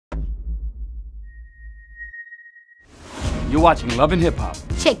You're watching Love and Hip Hop.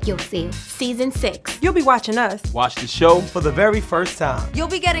 Check yourself. Season 6. You'll be watching us. Watch the show for the very first time. You'll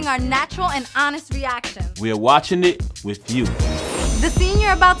be getting our natural and honest reaction. We're watching it with you. The scene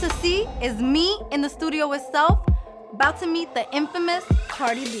you're about to see is me in the studio itself, about to meet the infamous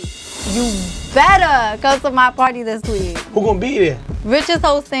Cardi B. You better come to my party this week. Who gonna be there? Rich is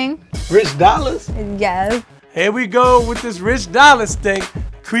hosting. Rich Dollaz? Yes. Here we go with this Rich Dollaz thing.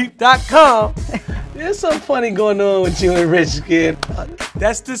 Creep.com. There's something funny going on with you and Rich, kid.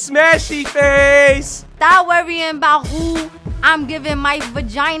 That's the smashy face. Stop worrying about who I'm giving my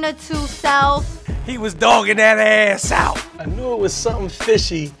vagina to self. He was dogging that ass out. I knew it was something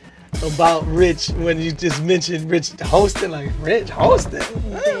fishy about Rich when you just mentioned Rich hosting. Like, Rich hosting?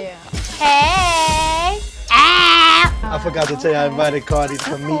 Yeah. Hey. Ah. I forgot to tell you I invited Cardi to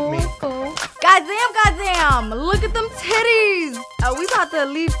come meet me. Goddamn, look at them titties. Are we about to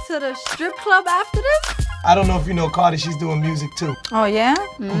leave to the strip club after this? I don't know if you know Cardi, she's doing music too. Oh yeah?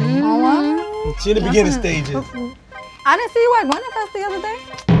 Mm-hmm. Oh, wow. She in the beginning stages. I didn't see you at Winterfest the other day.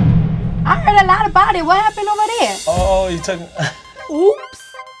 I heard a lot about it. What happened over there? Oh, you talking? Oops.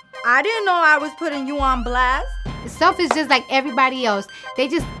 I didn't know I was putting you on blast. Self is just like everybody else. They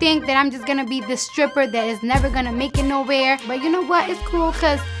just think that I'm just gonna be this stripper that is never gonna make it nowhere. But you know what? It's cool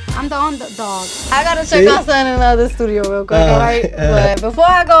because I'm the underdog. I gotta check out something in the other studio real quick, alright? But before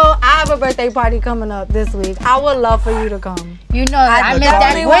I go, I have a birthday party coming up this week. I would love for you to come. You know, I missed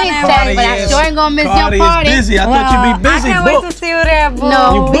that wedding thing, but I sure ain't gonna miss your party. Is busy. I thought you'd be busy. I can't wait to see you there, boo.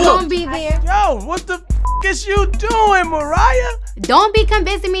 No, we gonna be there. Yo, what the is you doing, Mariah? Don't be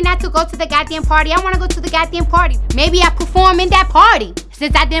convincing me not to go to the goddamn party. I wanna go to the goddamn party. Maybe I perform in that party,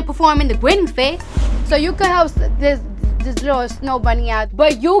 since I didn't perform in the wedding fest. So you can help this little snow bunny out,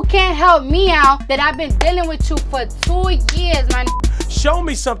 but you can't help me out that I've been dealing with you for 2 years, man. Show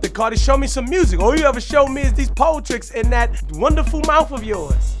me something, Cardi. Show me some music. All you ever show me is these pole tricks in that wonderful mouth of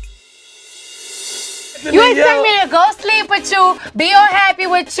yours. You expect me to go sleep with you, be all happy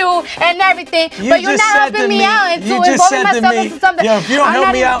with you and everything, but you're not helping me out into involving myself into something. Yo, if you don't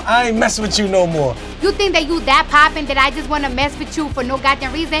help me out, I ain't messing with you no more. You think that you that poppin' that I just want to mess with you for no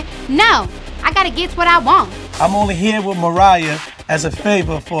goddamn reason? No, I gotta get what I want. I'm only here with Mariah as a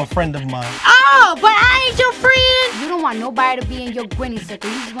favor for a friend of mine. Oh, but I ain't your friend. You don't want nobody to be in your Gwenny circle.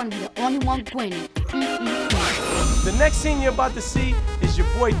 You just want to be the only one Gwenny. The next scene you're about to see is your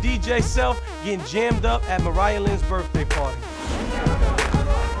boy DJ Self getting jammed up at Mariahlynn's birthday party.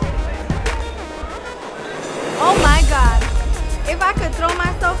 Oh my God. If I could throw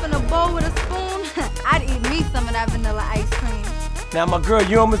myself in a bowl with a spoon, I'd eat me some of that vanilla ice cream. Now my girl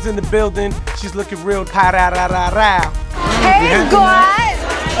Yoma's in the building. She's looking real pa-ra-ra-ra-ra. Hey, God.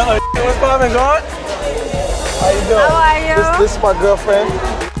 What's poppin', God? How you doing? How are you? This is my girlfriend.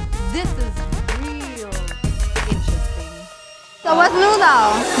 This is real interesting. So what's new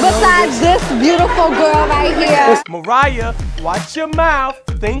though? Besides this beautiful girl right here. Mariah, watch your mouth.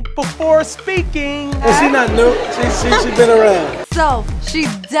 Think before speaking. Is she not new? She's been around. So, she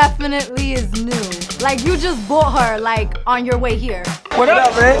definitely is new. Like, you just bought her, like, on your way here. What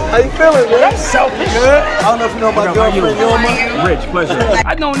up, man? How you feeling, man? Selfish. Good. I don't know if you know my girlfriend, Yoma. Rich, pleasure.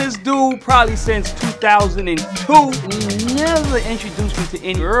 I've known this dude probably since 2002. He never introduced me to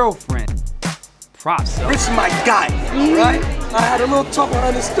any girlfriend. Props, so. This is my guy, right? I had a little talk with her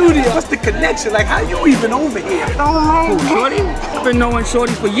in the studio. What's the connection? Like, how you even over here? Who, Shorty? I've been knowing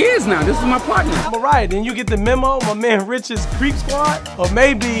Shorty for years now. This is my partner. Mariah, then you get the memo, my man Rich's Creep Squad? Or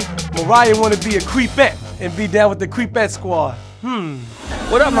maybe Mariah want to be a Creepette and be down with the Creepette Squad.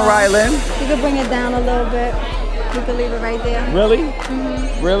 What up, Mariahlynn? You could bring it down a little bit. You could leave it right there. Really?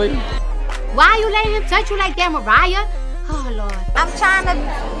 Really? Why are you letting him touch you like that, Mariah? Oh, Lord. I'm trying to,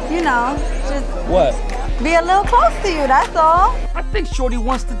 you know, just What? be a little close to you, that's all. I think Shorty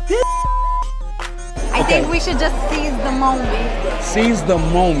wants to dip. I think we should just seize the moment. Seize the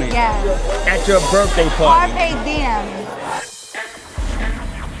moment. Yeah. At your birthday party. Carpe diem.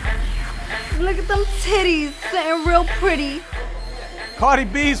 Look at them titties, sitting real pretty. Cardi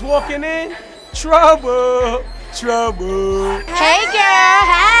B's walking in. Trouble, trouble. Hey girl,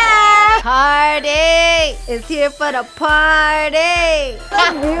 hi. Party is here for the party.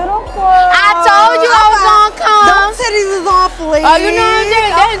 So beautiful. I told you I was gonna come. Them titties is awfully. Oh, you know what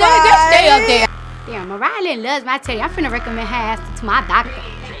I'm saying? They stay up there. Damn, Mariahlynn loves my titty. I'm finna recommend her ass to my doctor.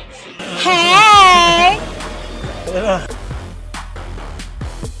 Hey.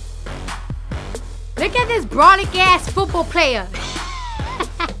 Look at this brolic ass football player.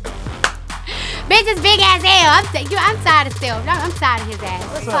 Bitch is big as hell. I'm tired of Self. I'm tired of his ass.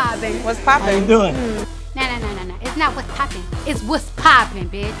 What's poppin'? What's poppin'? How you doing? No. It's not what's poppin'. It's what's popping,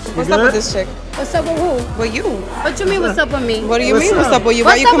 bitch. What's up with this chick? What's up with who? With you. What you mean, what's up with me? What do you mean, what's up with you?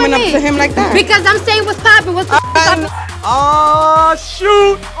 Why you coming up to him like that? Because I'm saying what's popping. What's up? Oh,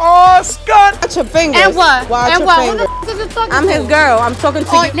 shoot. Oh, Scott. Watch your fingers. And what? Watch And your what? Who fingers. the f is you talking I'm to? his girl. I'm talking to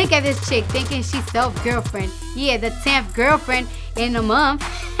Oh, you. look at this chick thinking she's self-girlfriend. Yeah, the 10th girlfriend in a month.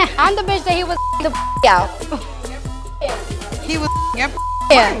 I'm the bitch that he was the out. He was yep.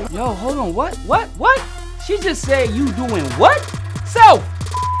 Yeah. Yo, hold on. What? She just said you doing what? So,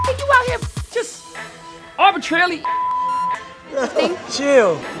 you out here just arbitrarily.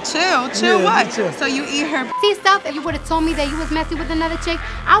 Chill. Chill Yeah, what? chill. So you eat her. See, stuff, if you would have told me that you was messy with another chick,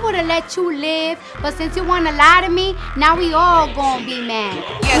 I would have let you live. But since you want to lie to me, now we all gonna be mad.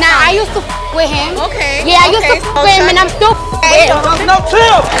 Yeah, now, tell I me. used to with him. Okay. Yeah, I used to okay. with him, and I'm still with him. No,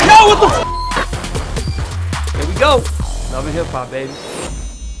 chill. No, what the Here we go. Love and hip hop, baby.